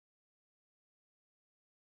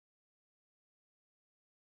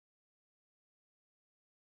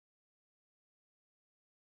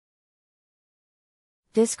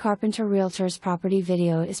This Carpenter Realtors property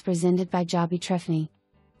video is presented by Jobby Trefny.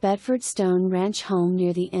 Bedford Stone Ranch home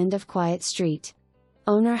near the end of Quiet Street.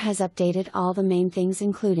 Owner has updated all the main things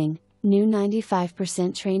including, new 95%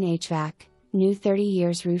 Trane HVAC, new 30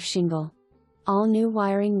 years roof shingle. All new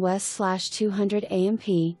wiring West/200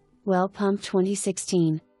 AMP, well pump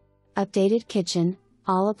 2016. Updated kitchen,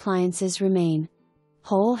 all appliances remain.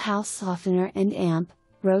 Whole house softener and amp,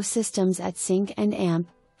 row systems at sink and amp,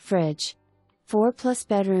 fridge. 4+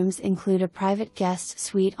 bedrooms include a private guest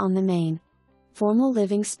suite on the main. Formal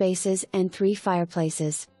living spaces and 3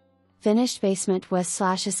 fireplaces. Finished basement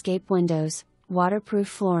west/escape windows, waterproof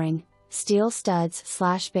flooring, steel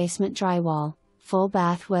studs/basement drywall, full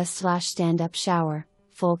bath west/stand-up shower,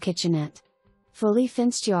 full kitchenette. Fully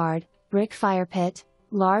fenced yard, brick fire pit,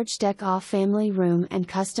 large deck off family room and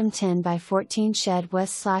custom 10 by 14 shed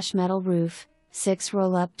west/metal roof, 6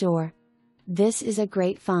 roll-up door. This is a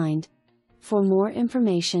great find. For more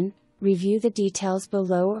information, review the details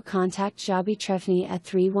below or contact Jobby Trefny at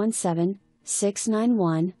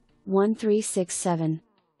 317-691-1367.